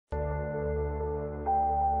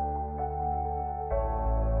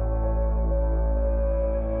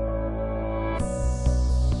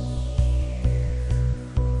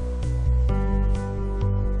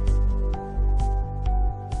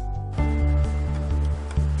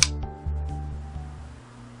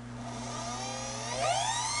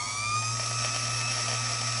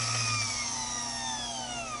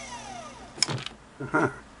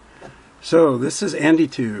So this is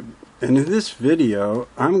AndyTube, and in this video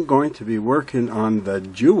I'm going to be working on the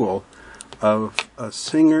jewel of a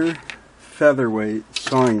Singer Featherweight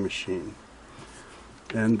sewing machine.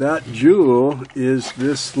 And that jewel is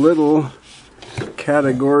this little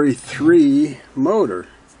category 3 motor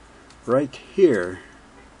right here.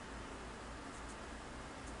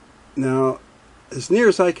 Now, as near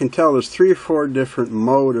as I can tell, there's 3 or 4 different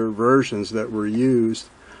motor versions that were used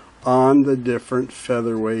on the different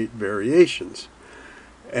featherweight variations,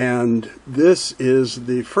 and this is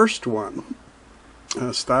the first one,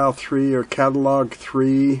 style 3 or catalog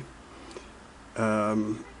 3,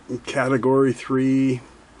 category 3,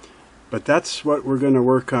 but that's what we're going to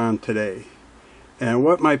work on today. And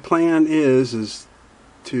what my plan is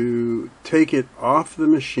to take it off the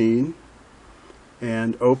machine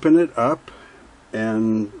and open it up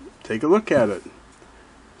and take a look at it,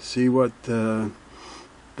 see what the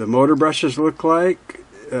motor brushes look like,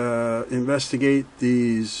 investigate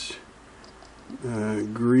these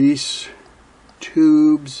grease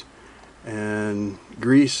tubes and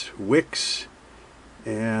grease wicks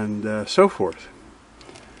and so forth.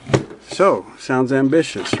 So, sounds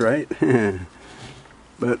ambitious, right?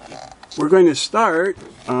 But we're going to start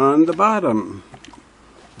on the bottom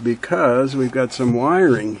because we've got some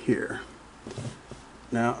wiring here.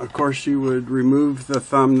 Now, of course, you would remove the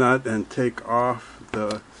thumb nut and take off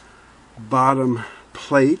the bottom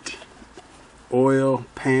plate, oil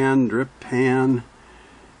pan, drip pan,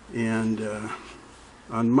 and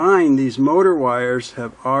on mine these motor wires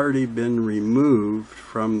have already been removed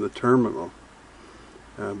from the terminal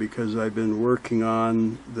because I've been working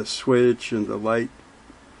on the switch and the light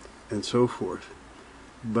and so forth.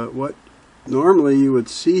 But what normally you would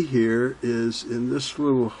see here is in this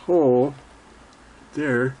little hole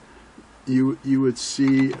there, you would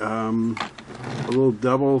see a little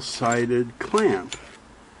double-sided clamp,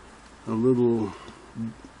 a little,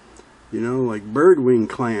 like bird wing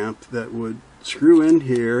clamp that would screw in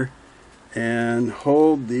here and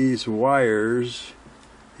hold these wires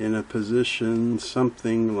in a position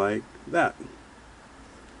something like that,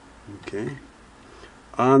 okay,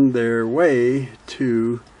 on their way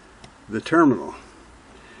to the terminal.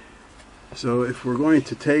 So if we're going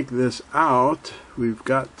to take this out, we've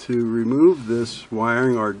got to remove this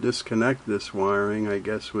wiring, or disconnect this wiring, I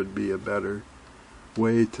guess would be a better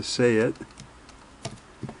way to say it.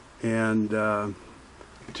 And to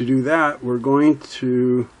do that, we're going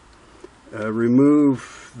to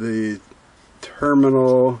remove the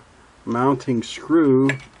terminal mounting screw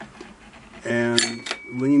and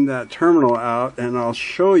lean that terminal out, and I'll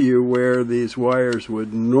show you where these wires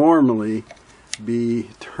would normally be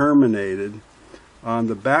terminated on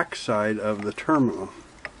the back side of the terminal.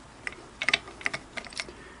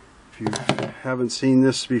 If you haven't seen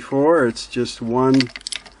this before, it's just one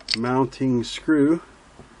mounting screw.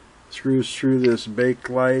 Screws through this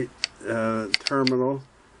bakelite terminal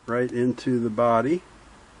right into the body.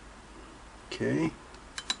 Okay.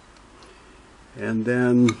 And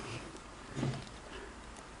then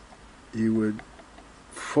you would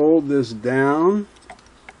fold this down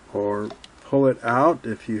or pull it out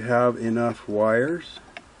if you have enough wires,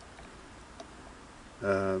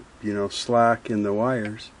 slack in the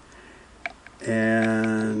wires.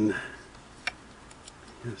 And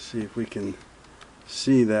let's see if we can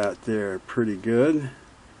see that there pretty good.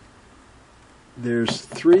 There's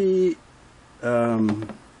 3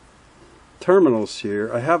 terminals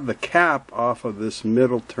here. I have the cap off of this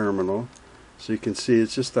middle terminal, so you can see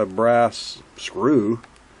it's just a brass screw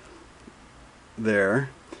there.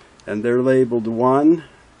 And they're labeled 1,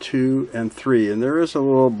 2, and 3. And there is a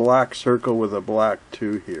little black circle with a black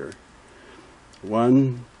 2 here.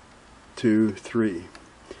 1, 2, 3.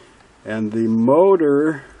 And the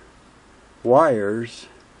motor wires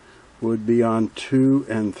would be on 2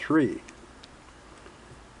 and 3.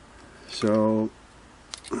 So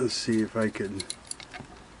let's see if I could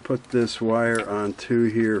put this wire on 2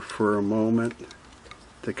 here for a moment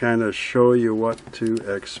to kind of show you what to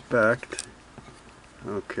expect.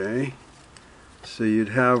 Okay, so you'd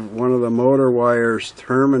have one of the motor wires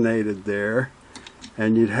terminated there,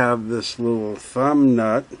 and you'd have this little thumb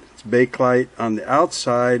nut. It's bakelite on the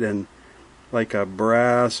outside and like a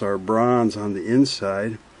brass or bronze on the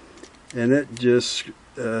inside, and it just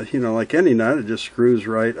like any nut, it just screws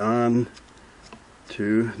right on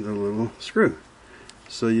to the little screw.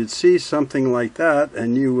 So you'd see something like that,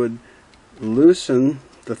 and you would loosen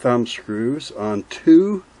the thumb screws on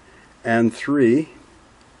 2 and 3,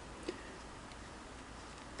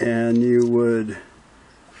 and you would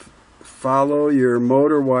follow your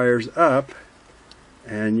motor wires up,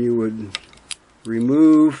 and you would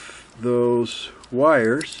remove those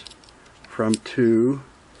wires from 2,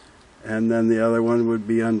 and then the other one would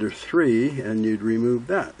be under 3, and you'd remove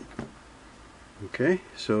that. Okay,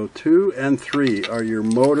 so 2 and 3 are your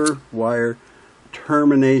motor wire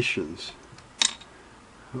terminations.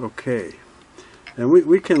 Okay, and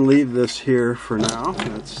we can leave this here for now.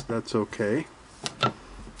 That's okay.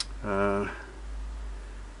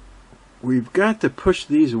 We've got to push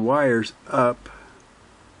these wires up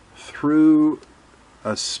through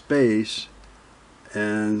a space,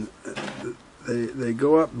 and they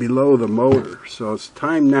go up below the motor. So it's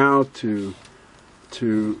time now to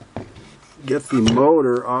get the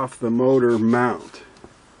motor off the motor mount.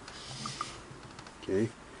 Okay,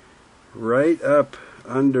 right up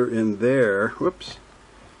under in there, whoops,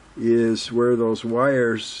 is where those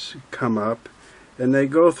wires come up, and they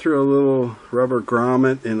go through a little rubber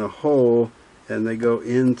grommet in a hole, and they go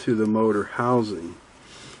into the motor housing,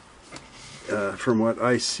 from what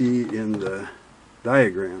I see in the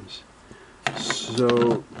diagrams.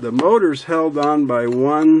 So the motor's held on by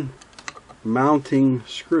one mounting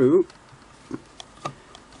screw,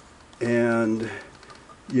 and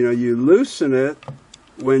you loosen it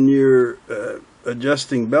when you're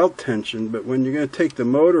adjusting belt tension, but when you're going to take the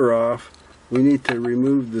motor off, we need to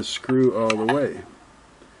remove the screw all the way,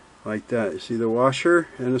 like that. You see the washer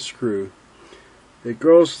and a screw. It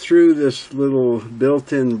goes through this little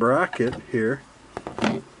built-in bracket here,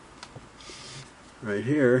 right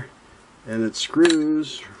here, and it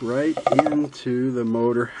screws right into the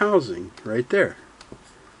motor housing right there.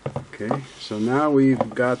 Okay, so now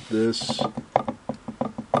we've got this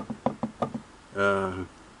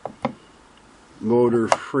motor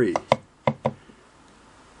free,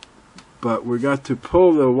 but we got to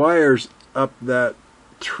pull the wires up that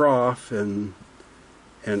trough and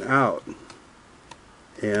out.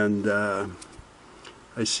 And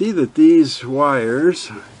I see that these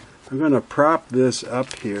wires, I'm going to prop this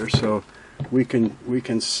up here so we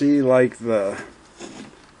can see like the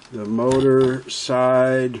motor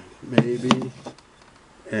side maybe,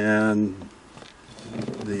 and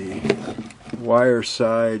the wire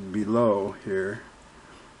side below here.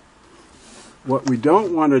 What we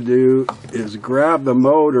don't want to do is grab the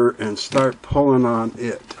motor and start pulling on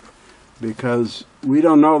it, because we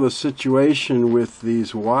don't know the situation with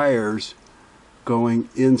these wires going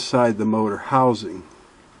inside the motor housing,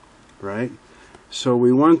 right? So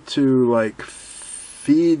we want to like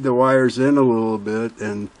feed the wires in a little bit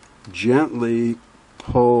and gently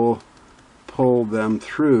pull them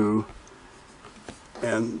through.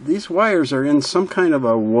 And these wires are in some kind of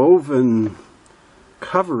a woven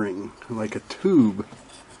covering, like a tube.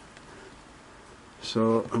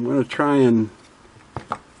 So I'm going to try and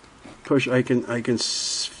push. I can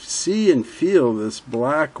see and feel this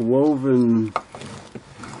black woven.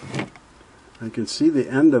 I can see the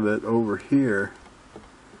end of it over here.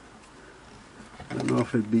 I don't know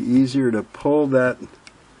if it'd be easier to pull that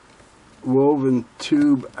woven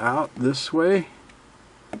tube out this way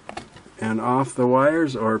and off the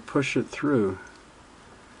wires, or push it through.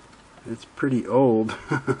 It's pretty old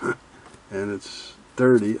and it's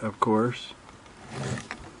dirty, of course.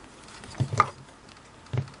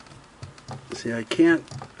 See, I can't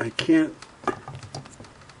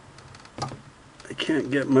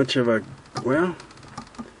get much of a, well,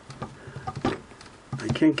 I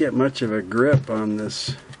can't get much of a grip on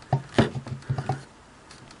this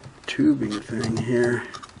tubing thing here.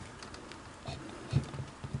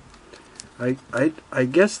 I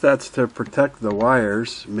guess that's to protect the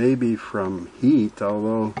wires, maybe from heat,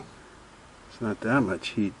 although it's not that much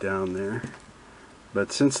heat down there.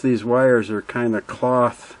 But since these wires are kind of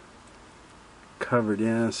cloth covered,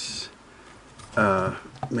 yes,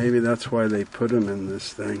 maybe that's why they put them in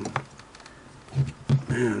this thing.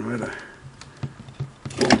 Man, what a...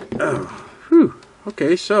 Oh, whew.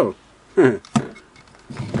 Okay, so there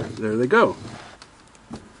they go.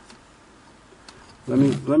 Let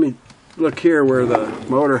me look here where the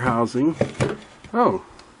motor housing. Oh,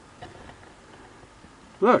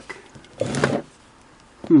 look.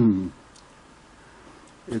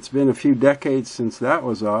 It's been a few decades since that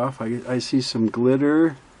was off. I see some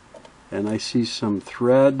glitter, and I see some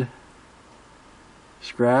thread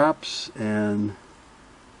scraps and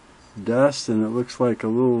dust, and it looks like a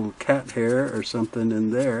little cat hair or something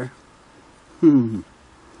in there.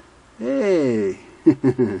 Hey.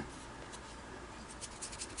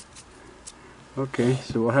 Okay,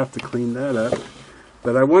 so we'll have to clean that up.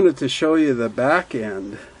 But I wanted to show you the back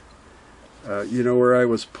end. You know, where I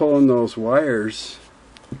was pulling those wires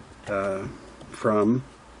from.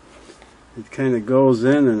 It kind of goes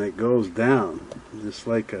in and it goes down, just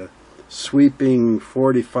like a sweeping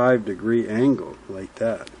 45-degree angle, like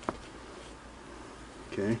that.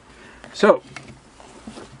 Okay, So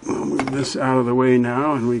we'll move this out of the way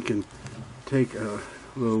now, and we can take a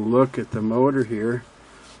little look at the motor here.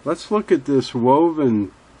 Let's look at this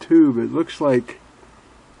woven tube. It looks like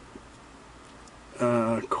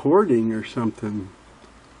cording or something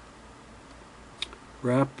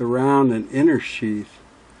wrapped around an inner sheath.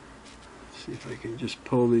 Let's see if I can just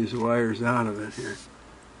pull these wires out of it here.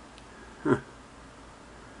 Huh.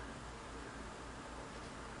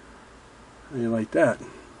 How do you like that?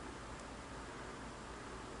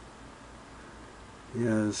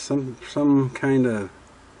 Yeah, some kind of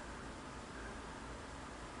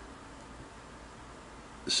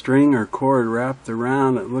string or cord wrapped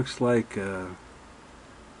around. It looks like a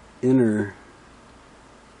inner.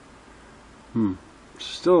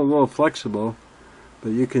 Still a little flexible, but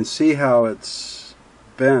you can see how it's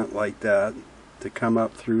bent like that to come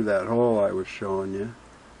up through that hole I was showing you.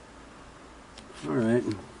 Alright.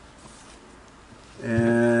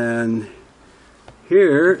 And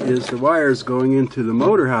here is the wires going into the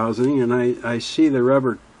motor housing, and I see the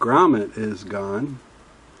rubber grommet is gone.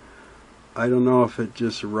 I don't know if it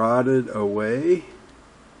just rotted away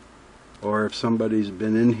or if somebody's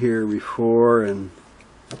been in here before and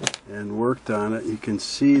worked on it. You can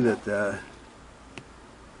see that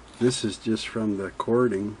this is just from the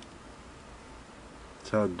cording.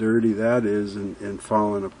 That's how dirty that is and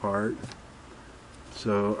falling apart.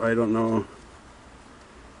 So I don't know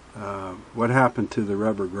what happened to the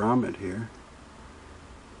rubber grommet here.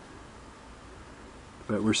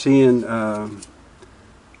 But we're seeing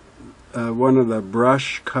one of the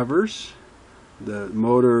brush covers. The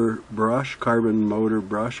motor brush, carbon motor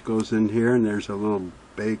brush, goes in here, and there's a little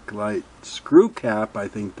Bakelite screw cap, I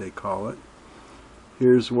think they call it.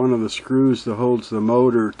 Here's one of the screws that holds the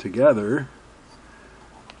motor together.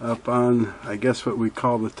 Up on, I guess what we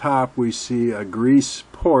call the top, we see a grease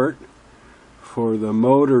port for the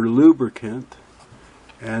motor lubricant,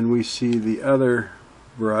 and we see the other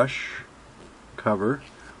brush cover,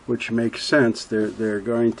 which makes sense. They're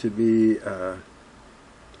going to be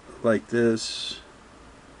like this,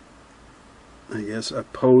 I guess,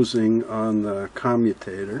 opposing on the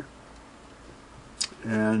commutator.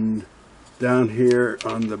 And down here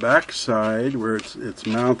on the back side, where it's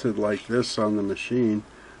mounted like this on the machine,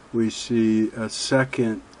 we see a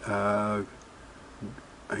second, I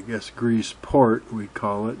guess, grease port, we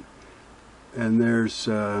call it. And there's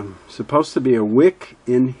supposed to be a wick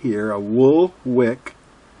in here, a wool wick,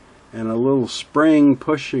 and a little spring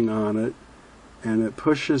pushing on it, and it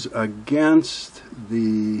pushes against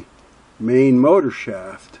the main motor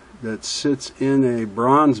shaft that sits in a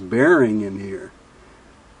bronze bearing in here.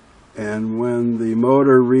 And when the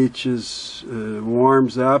motor reaches,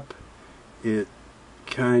 warms up, it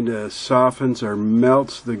kind of softens or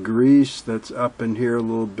melts the grease that's up in here a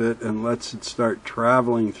little bit and lets it start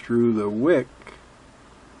traveling through the wick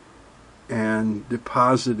and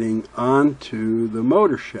depositing onto the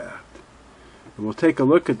motor shaft. And we'll take a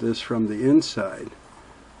look at this from the inside.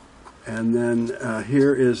 And then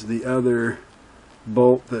here is the other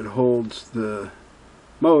bolt that holds the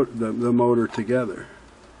motor together.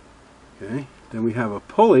 Okay. Then we have a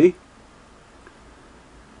pulley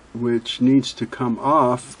which needs to come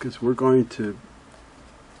off because we're going to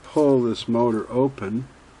pull this motor open.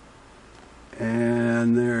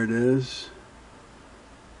 And there it is.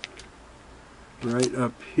 Right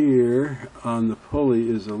up here on the pulley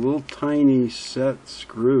is a little tiny set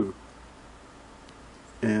screw.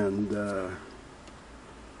 And I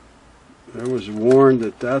was warned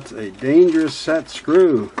that that's a dangerous set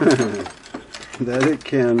screw, that it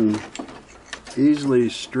can easily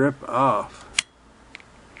strip off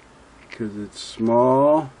because it's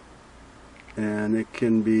small and it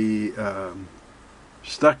can be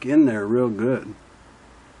stuck in there real good.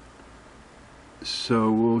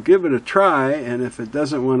 So we'll give it a try, and if it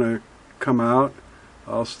doesn't want to come out,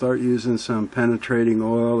 I'll start using some penetrating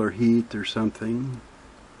oil or heat or something.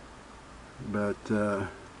 But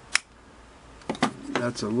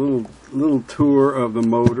that's a little tour of the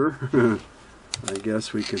motor, I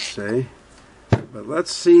guess we could say. But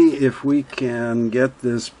let's see if we can get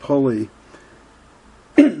this pulley.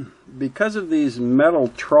 Because of these metal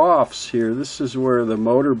troughs here, this is where the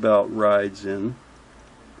motor belt rides in.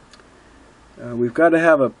 We've got to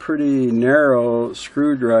have a pretty narrow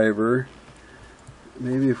screwdriver.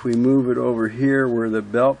 Maybe if we move it over here where the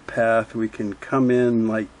belt path, we can come in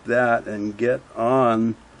like that and get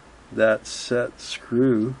on that set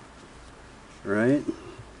screw, right?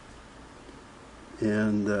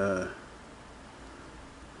 And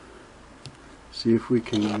see if we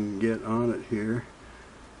can get on it here.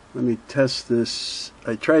 Let me test this.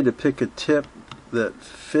 I tried to pick a tip that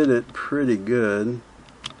fit it pretty good.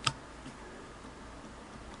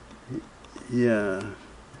 Yeah,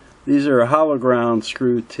 these are a hollow ground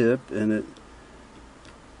screw tip, and it,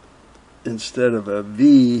 instead of a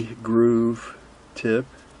V groove tip,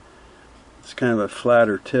 it's kind of a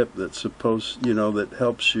flatter tip that's supposed, that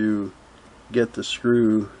helps you get the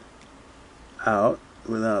screw out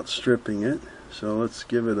without stripping it. So let's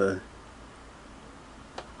give it a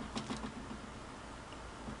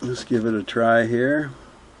try here.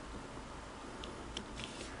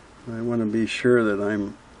 I want to be sure that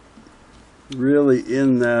I'm really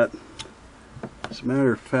in that. As a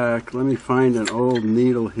matter of fact, let me find an old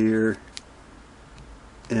needle here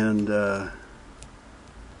and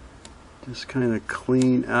just kind of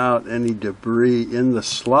clean out any debris in the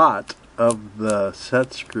slot of the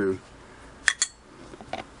set screw,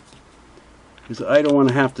 because I don't want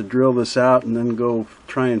to have to drill this out and then go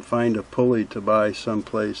try and find a pulley to buy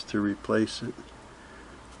someplace to replace it.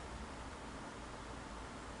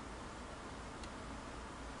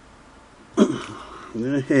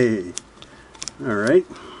 Hey, all right.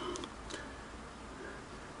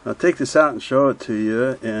 I'll take this out and show it to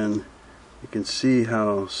you, and you can see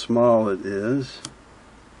how small it is.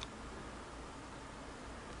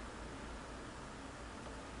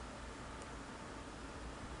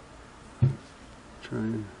 Try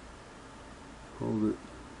and hold it.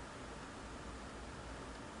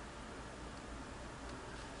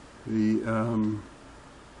 The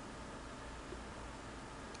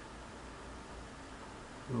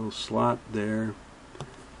little slot there.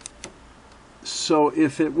 So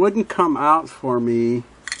if it wouldn't come out for me,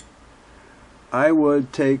 I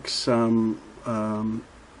would take some,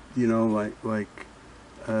 like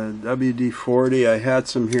WD-40. I had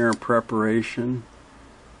some here in preparation,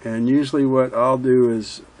 and usually what I'll do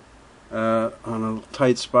is, on a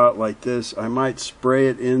tight spot like this, I might spray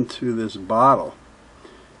it into this bottle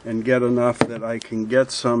and get enough that I can get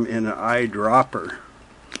some in an eyedropper,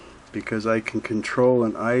 because I can control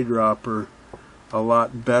an eyedropper a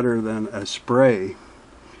lot better than a spray.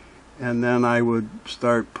 And then I would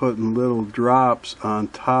start putting little drops on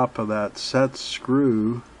top of that set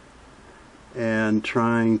screw and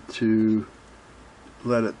trying to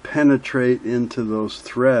let it penetrate into those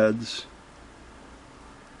threads,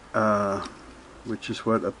 which is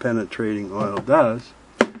what a penetrating oil does,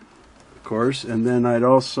 of course. And then I'd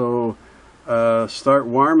also start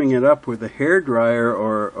warming it up with a hairdryer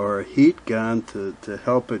or a heat gun to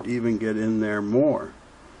help it even get in there more.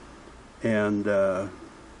 And that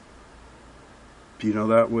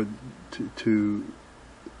would to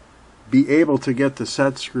be able to get the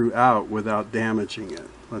set screw out without damaging it.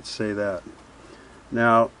 Let's say that.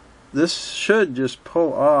 Now this should just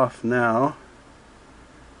pull off now.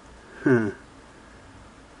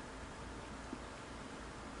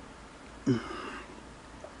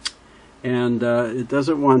 And it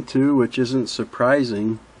doesn't want to, which isn't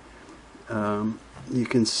surprising. You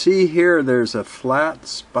can see here there's a flat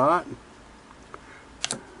spot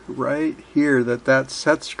right here that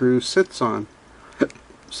set screw sits on.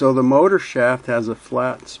 So the motor shaft has a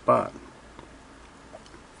flat spot.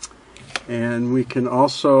 And we can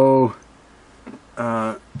also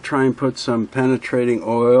try and put some penetrating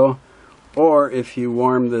oil, or if you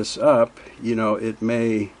warm this up, it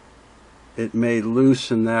may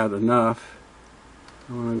loosen that enough.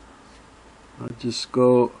 I'll just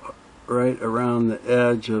go right around the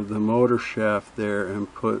edge of the motor shaft there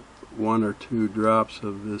and put 1 or 2 drops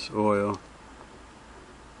of this oil.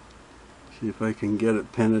 See if I can get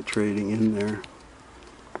it penetrating in there.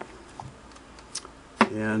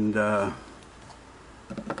 And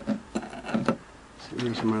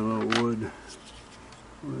here's my little wood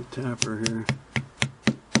tapper here.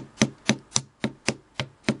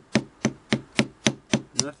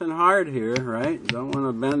 Nothing hard here, right? Don't want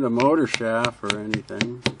to bend a motor shaft or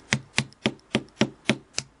anything.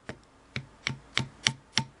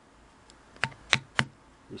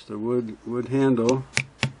 Just a wood handle.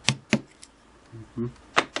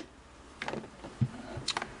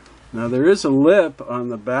 Now there is a lip on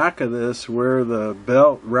the back of this where the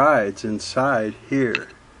belt rides inside here.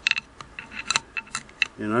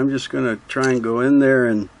 And I'm just going to try and go in there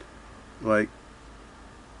and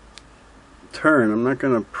turn. I'm not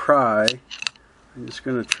going to pry. I'm just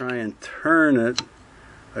going to try and turn it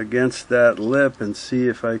against that lip and see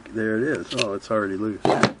if there it is. Oh, it's already loose.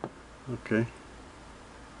 Okay.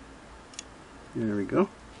 There we go.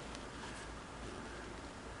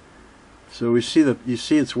 So you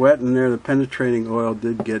see it's wet in there. The penetrating oil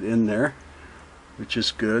did get in there, which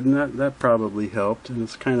is good, and that probably helped. And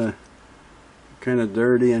it's kind of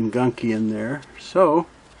dirty and gunky in there. So,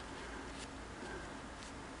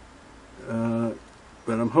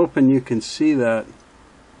 but I'm hoping you can see that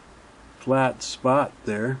flat spot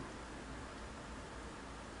there.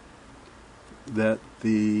 that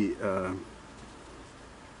the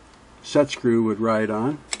set screw would ride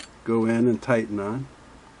on, go in and tighten on.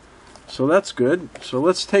 So that's good. So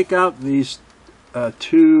let's take out these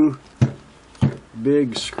two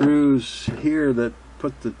big screws here that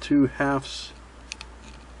put the two halves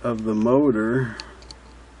of the motor,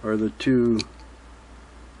 or the two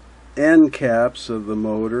end caps of the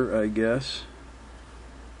motor, I guess.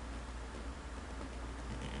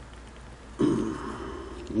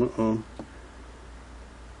 Uh-oh.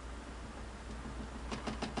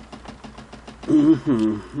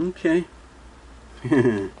 Okay.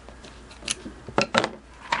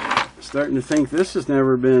 Starting to think this has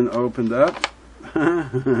never been opened up.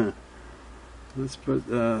 Let's put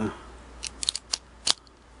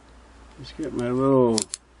let's get my little,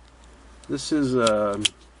 this is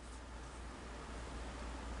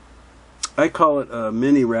I call it a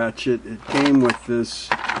mini ratchet. It came with this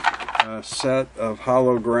set of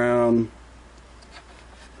hollow ground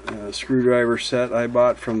screwdriver set I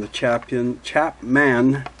bought from the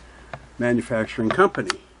Chapman Manufacturing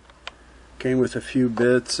Company. Came with a few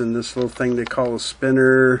bits and this little thing they call a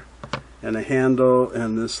spinner and a handle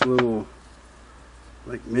and this little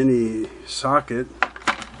like mini socket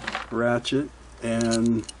ratchet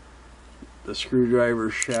and the screwdriver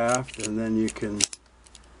shaft, and then you can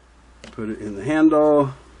put it in the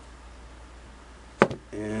handle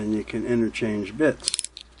and you can interchange bits.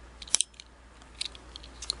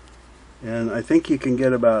 And I think you can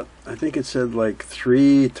get about, I think it said like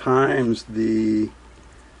 3 times the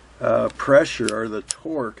pressure or the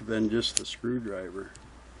torque than just the screwdriver.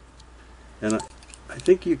 And I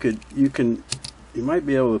think you might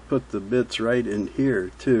be able to put the bits right in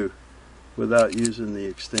here too without using the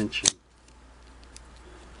extension.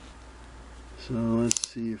 So let's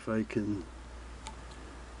see if I can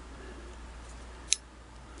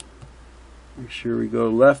make sure we go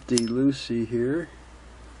lefty-loosey here.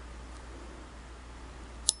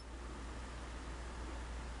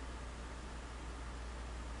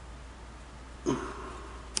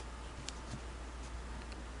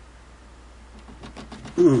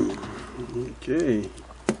 Okay,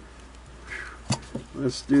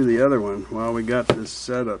 let's do the other one while we got this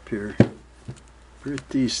set up here.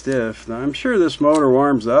 Pretty stiff. Now I'm sure this motor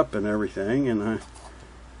warms up and everything, and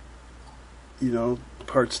you know,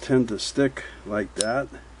 parts tend to stick like that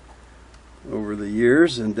over the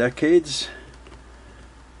years and decades.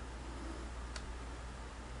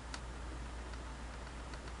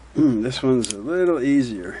 This one's a little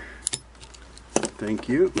easier. Thank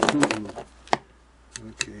you.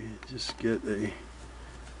 Okay, just get a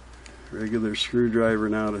regular screwdriver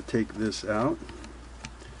now to take this out.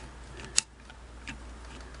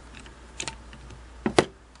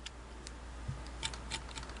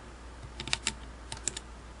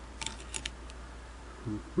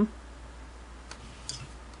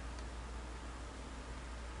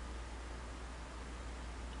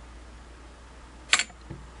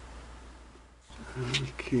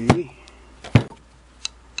 Okay.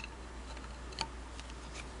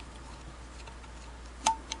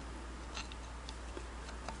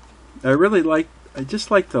 I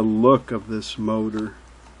just like the look of this motor.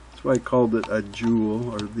 That's why I called it a jewel,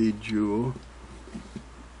 or the jewel.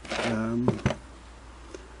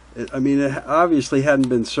 I mean, it obviously hadn't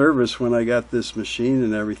been serviced when I got this machine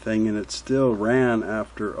and everything, and it still ran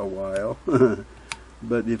after a while.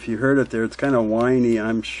 But if you heard it there, it's kind of whiny.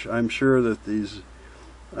 I'm sure that these,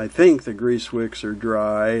 I think the grease wicks are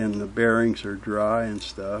dry and the bearings are dry and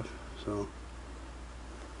stuff. So,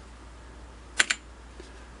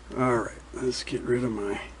 all right, let's get rid of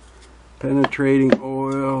my penetrating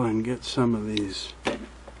oil and get some of these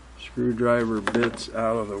screwdriver bits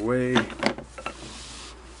out of the way.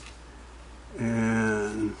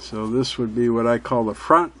 And so this would be what I call the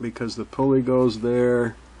front, because the pulley goes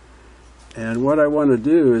there. And what I want to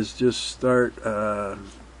do is just start, I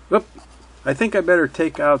think I better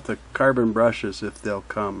take out the carbon brushes if they'll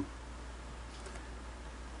come.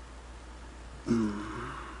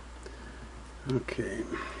 Okay.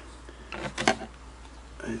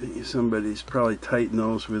 I think somebody's probably tightened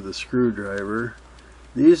those with a screwdriver.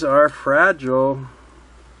 These are fragile,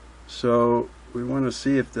 so we want to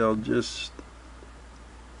see if they'll just,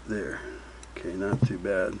 there. Okay, not too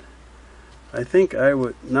bad. I think I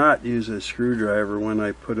would not use a screwdriver when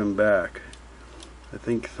I put them back. I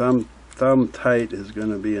think thumb tight is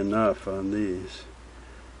going to be enough on these.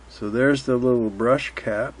 So there's the little brush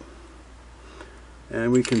cap,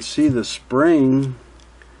 and we can see the spring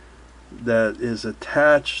that is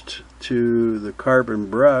attached to the carbon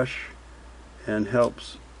brush and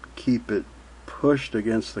helps keep it pushed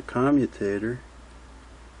against the commutator.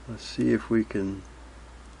 Let's see if we can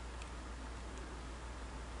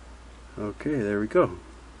Okay, there we go.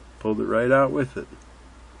 Pulled it right out with it.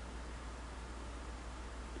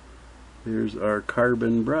 Here's our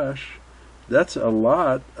carbon brush. That's a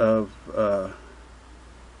lot of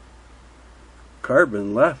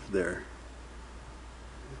carbon left there,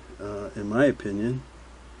 in my opinion.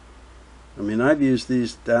 I mean, I've used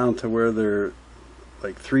these down to where they're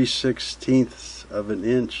like 3/16 of an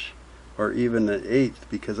inch or even an eighth,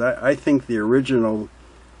 because I think the original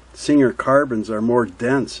Singer carbons are more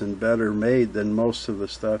dense and better made than most of the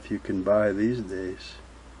stuff you can buy these days.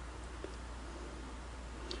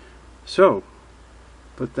 So,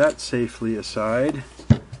 put that safely aside,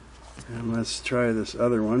 and let's try this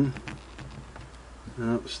other one.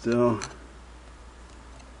 No, still.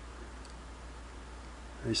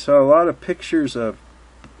 I saw a lot of pictures of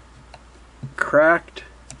cracked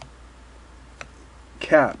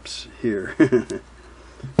caps here,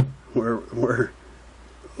 where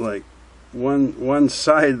like one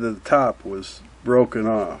side of the top was broken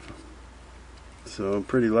off. So I'm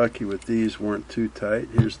pretty lucky with these, weren't too tight.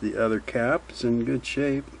 Here's the other cap, it's in good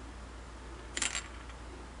shape.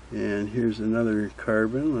 And here's another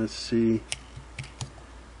carbon. Let's see,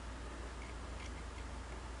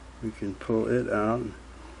 we can pull it out.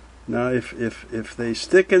 Now if they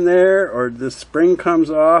stick in there, or the spring comes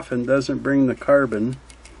off and doesn't bring the carbon,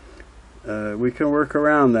 we can work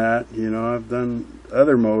around that. You know, I've done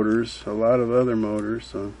other motors, a lot of other motors.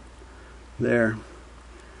 So there,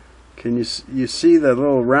 can you see the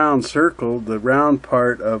little round circle, the round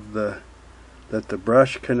part of that the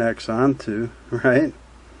brush connects onto, right?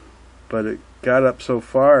 But it got up so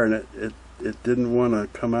far and it didn't want to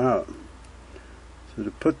come out. So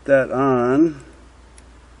to put that on,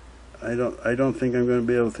 I don't think I'm going to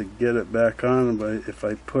be able to get it back on, but if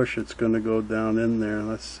I push, it's going to go down in there.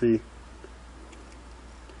 Let's see.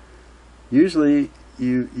 Usually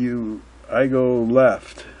I go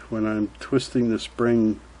left when I'm twisting the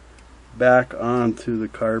spring back onto the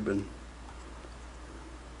carbon.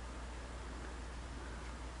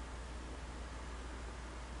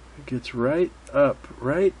 It gets right up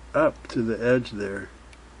to the edge there.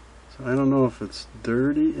 So I don't know if it's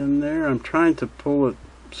dirty in there. I'm trying to pull it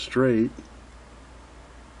straight.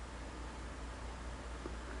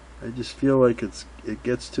 I just feel like it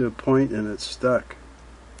gets to a point and it's stuck.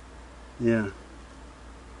 Yeah.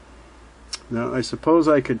 Now I suppose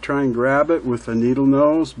I could try and grab it with a needle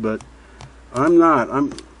nose, but I'm not.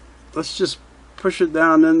 Let's just push it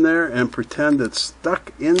down in there and pretend it's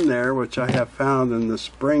stuck in there, which I have found, and the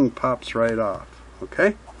spring pops right off.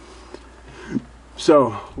 Okay?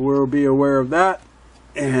 So we'll be aware of that,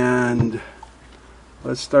 and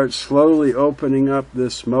let's start slowly opening up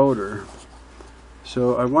this motor.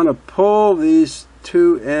 So I want to pull these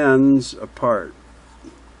two ends apart.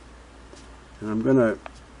 And I'm going to,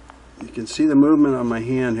 you can see the movement on my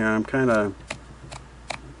hand here. I'm kind of,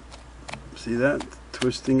 see that?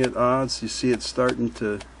 Twisting at odds. You see it starting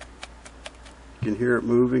to, you can hear it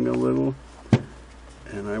moving a little.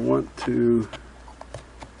 And I want to,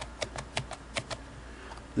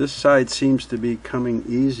 this side seems to be coming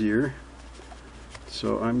easier.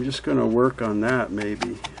 So I'm just going to work on that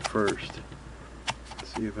maybe first.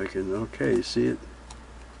 See if I can, okay, see it?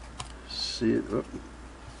 See it? Oh.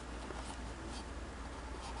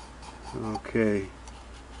 Okay.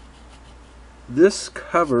 This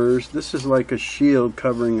covers, this is like a shield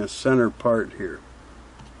covering a center part here.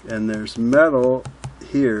 And there's metal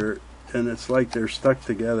here, and it's like they're stuck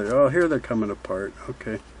together. Oh, here they're coming apart.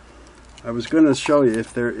 Okay. I was going to show you,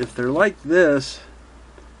 if they're like this,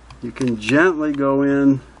 you can gently go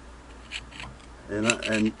in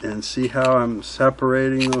and see how I'm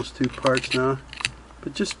separating those two parts now.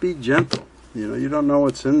 But just be gentle. You know, you don't know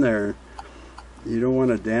what's in there. You don't want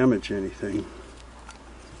to damage anything.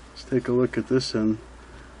 Let's take a look at this end.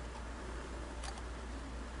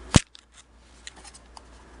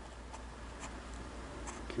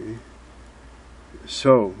 Okay.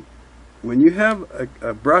 So, when you have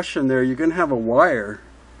a brush in there, you're going to have a wire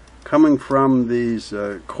coming from these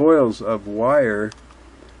coils of wire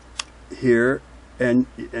here, and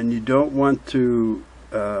you don't want to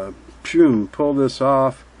pull this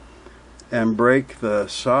off and break the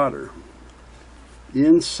solder.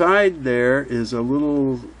 Inside there is a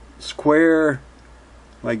little square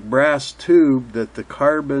like brass tube that the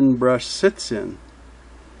carbon brush sits in,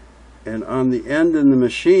 and on the end in the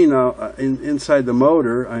machine, inside the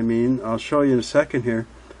motor, I mean, I'll show you in a second here,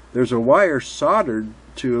 there's a wire soldered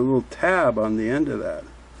to a little tab on the end of that.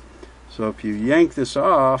 So if you yank this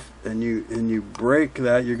off and you break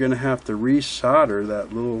that, you're going to have to resolder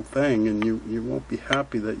that little thing, and you won't be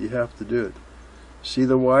happy that you have to do it. See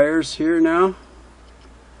the wires here now?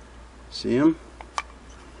 See them?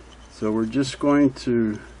 So we're just going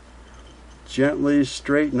to gently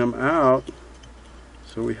straighten them out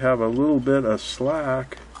so we have a little bit of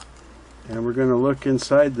slack, and we're going to look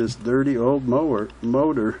inside this dirty old motor.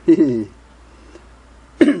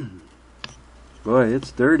 Boy,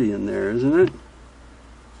 it's dirty in there, isn't it?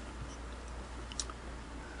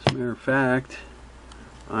 As a matter of fact,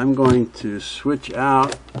 I'm going to switch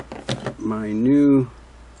out my new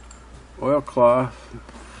oilcloth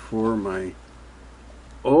for my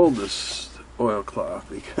oldest oilcloth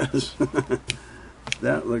because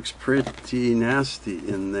that looks pretty nasty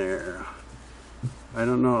in there. I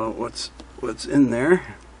don't know what's in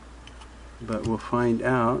there, but we'll find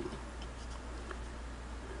out.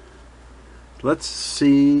 Let's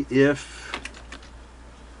see if,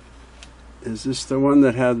 is this the one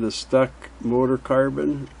that had the stuck motor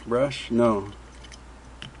carbon brush? No.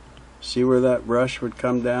 See where that brush would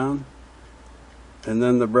come down? And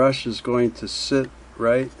then the brush is going to sit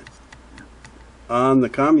right on the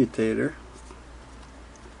commutator.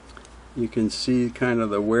 You can see kind of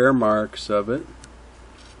the wear marks of it.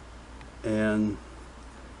 And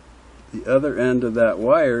the other end of that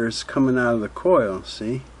wire is coming out of the coil,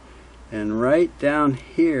 see? And right down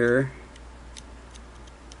here,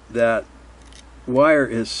 that wire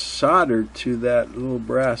is soldered to that little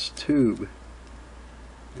brass tube.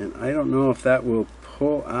 And I don't know if that will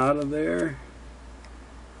pull out of there.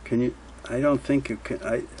 Can you? I don't think it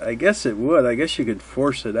can. I guess it would. I guess you could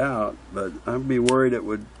force it out, but I'd be worried it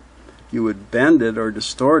would. You would bend it or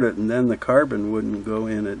distort it, and then the carbon wouldn't go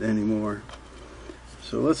in it anymore.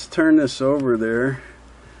 So let's turn this over there.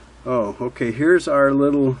 Oh, okay. Here's our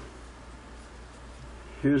little.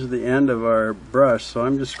 Here's the end of our brush, so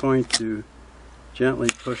I'm just going to gently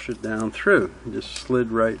push it down through. Just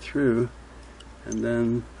slid right through, and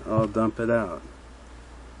then I'll dump it out.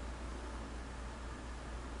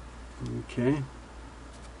 Okay.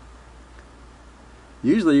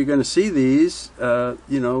 Usually you're going to see these,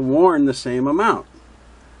 worn the same amount,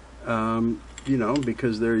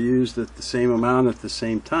 because they're used at the same amount at the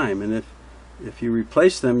same time. And if you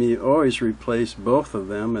replace them, you always replace both of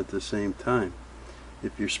them at the same time.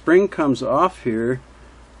 If your spring comes off here,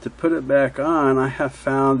 to put it back on, I have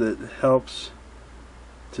found it helps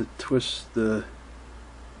to twist the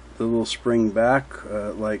little spring back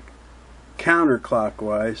like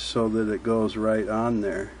counterclockwise so that it goes right on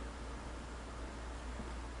there.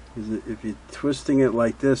 If you're twisting it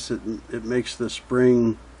like this, it makes the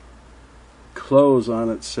spring close on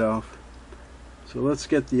itself. So let's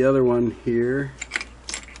get the other one here.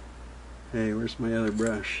 Hey, where's my other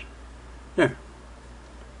brush? There.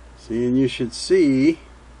 See, and you should see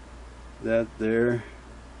that they're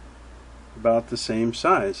about the same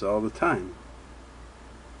size all the time,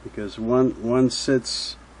 because one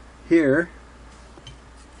sits here.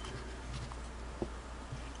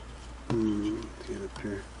 Let's get up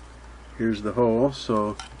here. Here's the hole,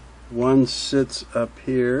 so one sits up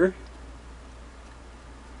here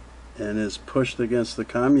and is pushed against the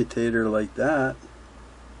commutator like that,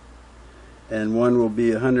 and one will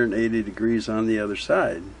be 180 degrees on the other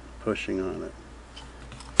side, pushing on it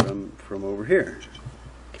from over here.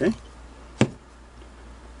 Okay,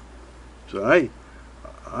 so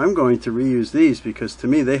I'm going to reuse these because to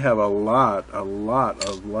me they have a lot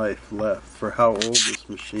of life left for how old this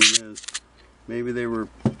machine is. Maybe they were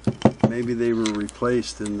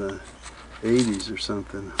replaced in the 80s or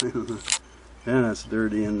something. I don't know. Yeah, that's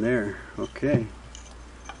dirty in there. Okay,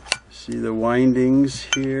 see the windings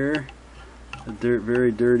here. A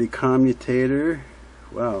very dirty commutator.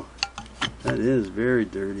 Wow, that is very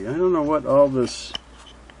dirty. I don't know what all this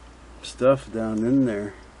stuff down in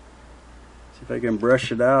there. See if I can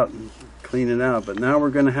brush it out and clean it out. But now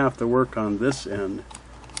we're going to have to work on this end.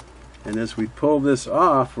 And as we pull this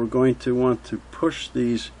off, we're going to want to push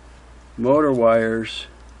these motor wires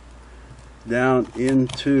down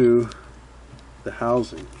into the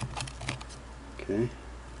housing. Okay,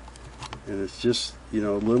 and it's just,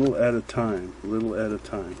 little at a time,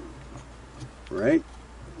 right?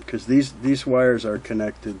 Because these wires are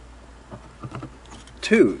connected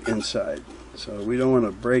to inside, so we don't want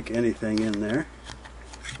to break anything in there,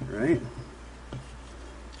 right?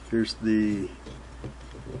 Here's the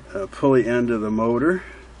pulley end of the motor.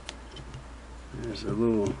 There's a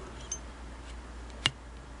little,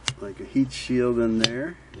 like a heat shield in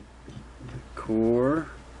there. The core.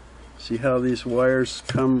 See how these wires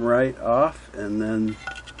come right off and then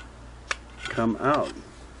come out.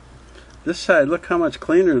 This side, look how much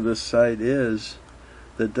cleaner this side is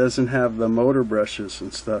that doesn't have the motor brushes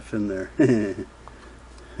and stuff in there.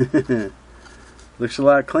 Looks a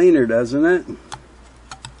lot cleaner, doesn't it?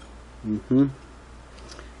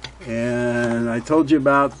 And I told you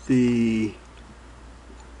about the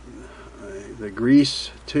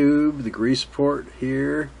grease tube, the grease port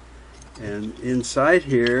here, and inside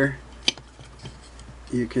here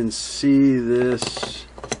you can see this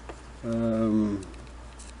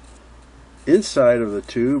inside of the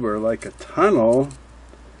tube, or like a tunnel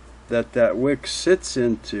that wick sits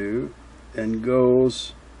into and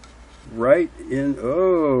goes right in.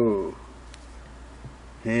 Oh,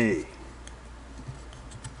 hey,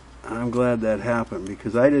 I'm glad that happened,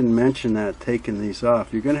 because I didn't mention that taking these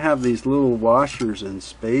off. You're going to have these little washers and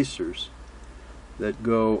spacers that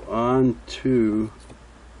go on to,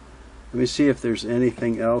 let me see if there's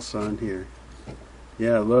anything else on here.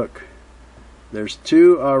 Yeah, look, there's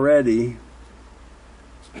two already,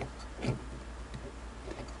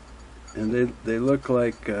 and they look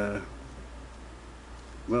like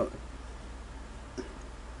well,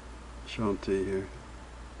 show them to you here.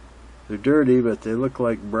 They're dirty, but they look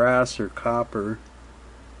like brass or copper.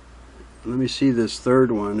 Let me see this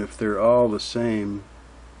third one, if they're all the same.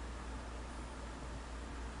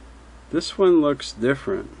 This one looks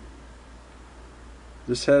different.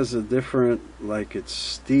 This has a different, like it's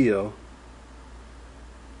steel,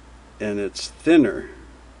 and it's thinner.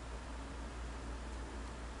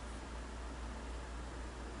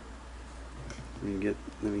 Let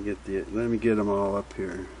me get them all up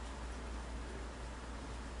here.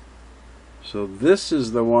 So this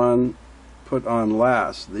is the one put on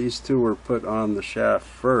last. These two were put on the shaft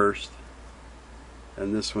first,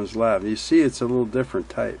 and this one's last. You see, it's a little different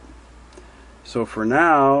type. So for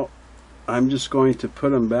now, I'm just going to put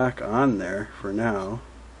them back on there for now,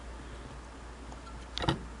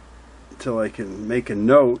 until I can make a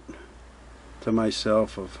note to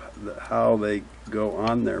myself of how they go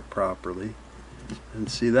on there properly.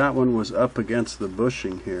 And see, that one was up against the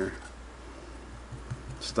bushing here,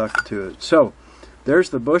 stuck to it. So there's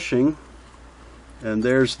the bushing, and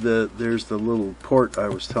there's the little port I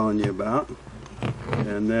was telling you about.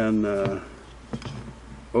 And then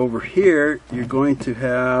over here you're going to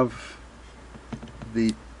have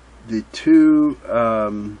the two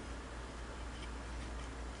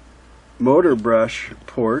motor brush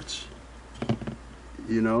ports,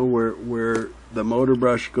 you know, where the motor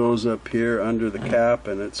brush goes up here under the cap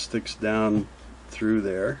and it sticks down through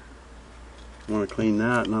there. I want to clean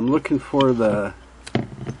that, and I'm looking for the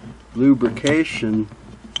lubrication.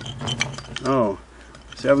 Oh,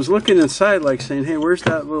 see, I was looking inside, like saying, hey, where's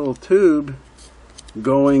that little tube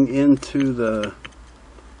going into the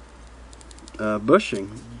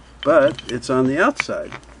bushing? But it's on the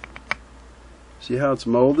outside. See how it's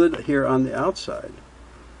molded here on the outside?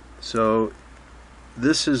 So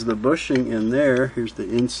this is the bushing in there. Here's the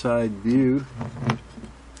inside view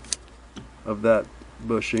of that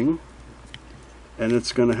bushing, and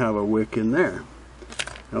it's going to have a wick in there.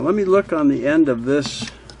 Now let me look on the end of this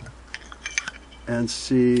and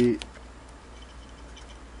see.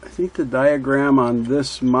 I think the diagram on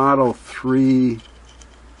this Model 3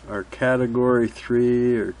 or Category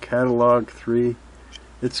 3 or Catalog 3,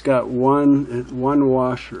 it's got one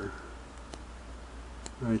washer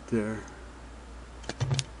right there.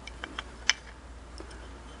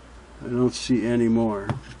 I don't see any more.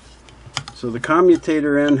 So the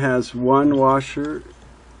commutator end has one washer,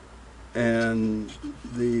 and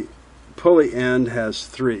the pulley end has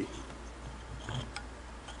three.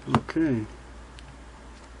 Okay.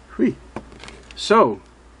 Whee. So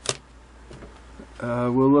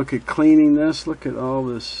we'll look at cleaning this. Look at all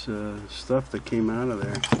this stuff that came out of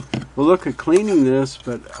there. We'll look at cleaning this,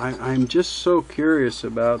 but I'm just so curious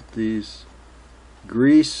about these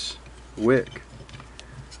grease wick.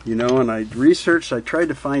 You know, and I researched, I tried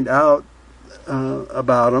to find out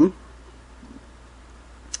about them,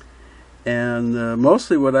 and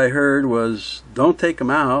mostly what I heard was don't take them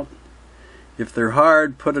out. If they're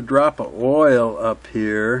hard, put a drop of oil up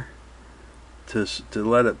here to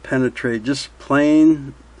let it penetrate. Just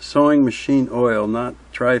plain sewing machine oil, not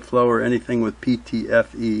Tri-Flow or anything with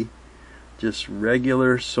PTFE. Just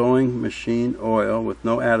regular sewing machine oil with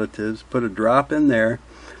no additives. Put a drop in there.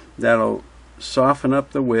 That'll soften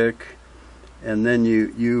up the wick, and then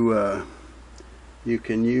you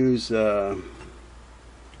can use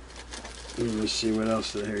let me see what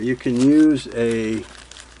else is here. You can use a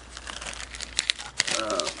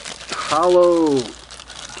hollow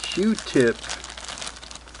Q-tip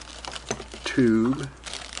tube,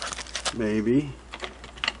 maybe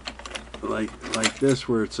like this,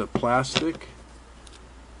 where it's a plastic,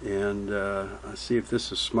 and let's see if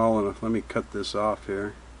this is small enough. Let me cut this off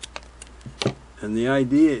here. And the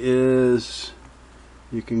idea is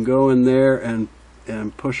you can go in there and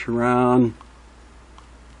push around,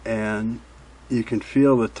 and you can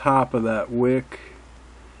feel the top of that wick,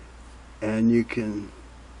 and you can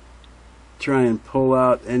try and pull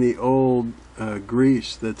out any old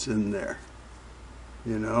grease that's in there,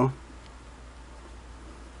 you know,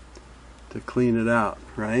 to clean it out,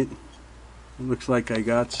 right? It looks like I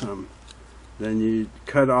got some. Then you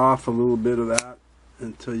cut off a little bit of that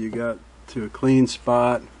until you got to a clean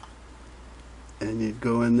spot, and you'd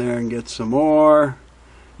go in there and get some more.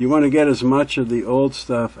 You want to get as much of the old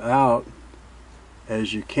stuff out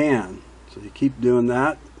as you can. So you keep doing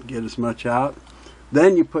that, get as much out.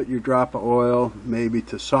 Then you put your drop of oil, maybe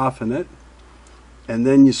to soften it, and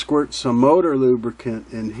then you squirt some motor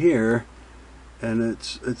lubricant in here, and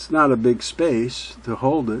it's not a big space to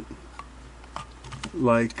hold it.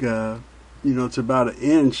 Like, you know, it's about 1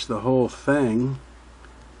 inch, the whole thing.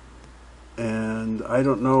 And I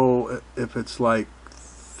don't know if it's like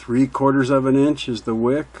 3/4 of an inch is the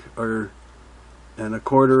wick, and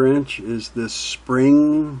 1/4 inch is this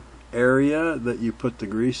spring area that you put the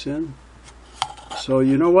grease in. So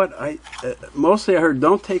you know what? Mostly I heard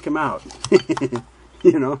don't take them out.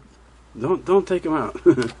 You know, don't take them out.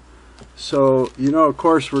 So you know, of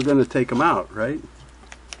course we're going to take them out, right?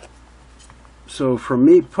 So from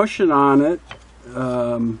me pushing on it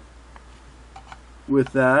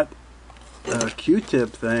with that Q-tip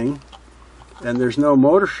thing, and there's no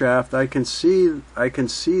motor shaft, I can see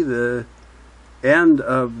the end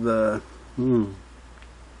of the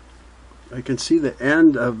I can see the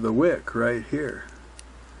end of the wick right here.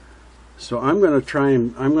 So I'm going to try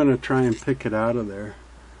and pick it out of there.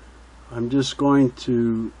 I'm just going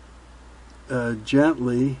to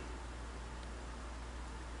gently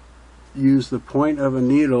use the point of a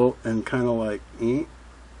needle and kind of like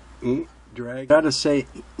drag. Gotta say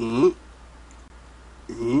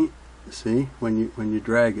see when you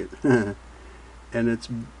drag it, and it's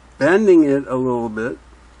bending it a little bit,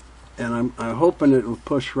 and I'm hoping it will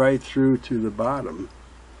push right through to the bottom.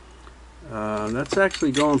 That's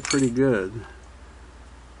actually going pretty good.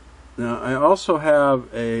 Now I also have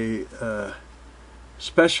a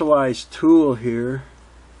specialized tool here,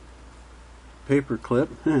 paper clip,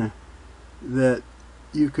 that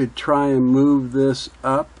you could try and move this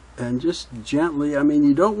up and just gently. I mean,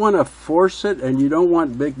 you don't want to force it, and you don't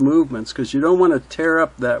want big movements because you don't want to tear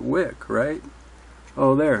up that wick, right?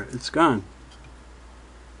 Oh, there, it's gone.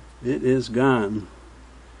 It is gone.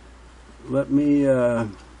 Let me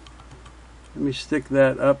stick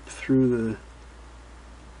that up through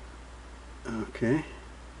the. Okay.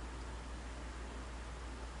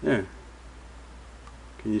 There.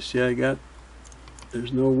 Can you see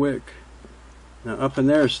there's no wick. Now up in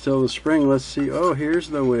there is still the spring. Let's see. Oh, here's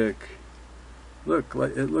the wick. Look,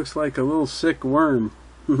 it looks like a little sick worm.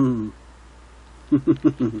 And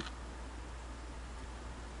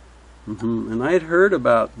I'd heard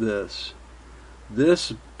about this.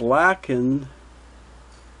 This blackened.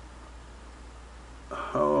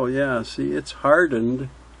 Oh yeah, see, it's hardened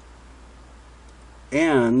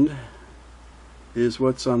and is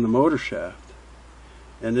what's on the motor shaft.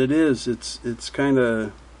 And it's kind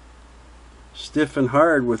of stiff and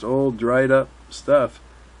hard with old dried up stuff.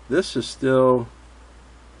 This is still,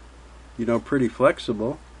 you know, pretty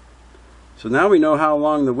flexible. So now we know how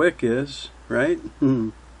long the wick is, right?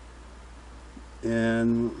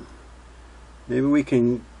 And maybe we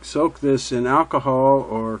can soak this in alcohol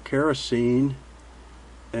or kerosene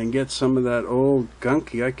and get some of that old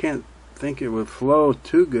gunky. I can't think it would flow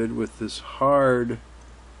too good with this hard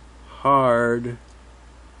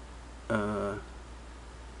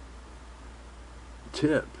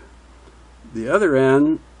tip. The other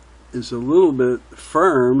end is a little bit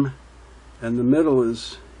firm, and the middle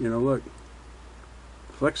is, you know, look,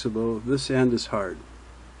 flexible. This end is hard.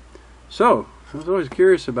 So I was always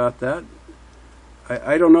curious about that.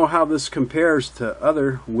 I don't know how this compares to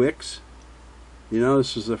other wicks. You know,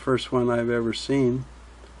 this is the first one I've ever seen.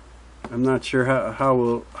 I'm not sure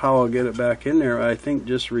how I'll get it back in there. I think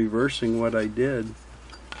just reversing what I did.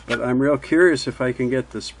 But I'm real curious if I can get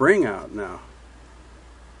the spring out now.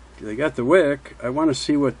 They got the wick. I want to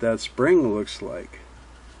see what that spring looks like.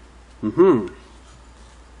 What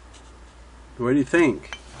do you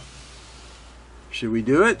think? Should we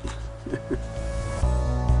do it?